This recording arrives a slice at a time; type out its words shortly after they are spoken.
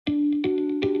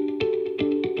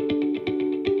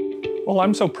Well,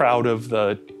 I'm so proud of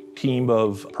the team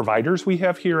of providers we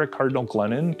have here at Cardinal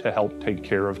Glennon to help take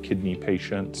care of kidney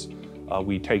patients.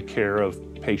 We take care of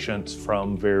patients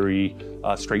from very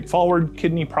straightforward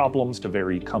kidney problems to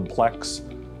very complex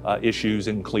issues,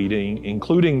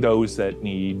 including those that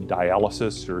need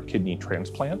dialysis or kidney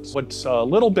transplants. What's a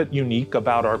little bit unique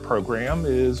about our program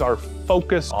is our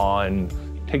focus on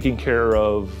taking care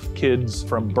of kids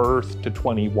from birth to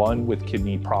 21 with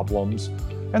kidney problems,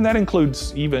 and that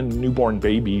includes even newborn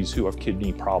babies who have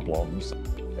kidney problems.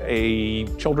 A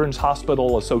children's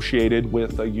hospital associated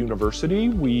with a university,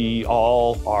 we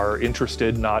all are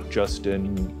interested not just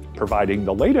in providing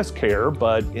the latest care,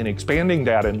 but in expanding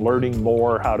that and learning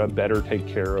more how to better take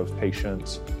care of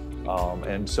patients.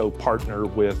 And so partner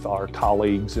with our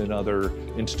colleagues in other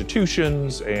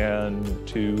institutions and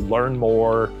to learn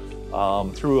more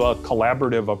through a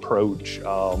collaborative approach.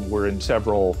 We're in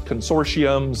several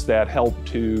consortiums that help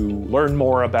to learn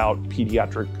more about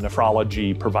pediatric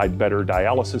nephrology, provide better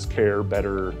dialysis care,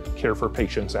 better care for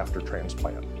patients after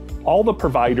transplant. All the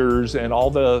providers and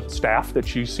all the staff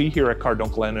that you see here at Cardinal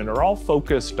Glennon are all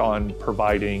focused on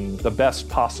providing the best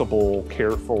possible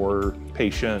care for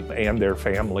patient and their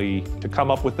family, to come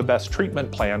up with the best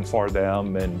treatment plan for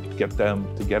them and get them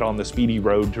to get on the speedy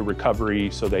road to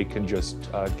recovery so they can just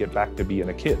get back to being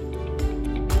a kid.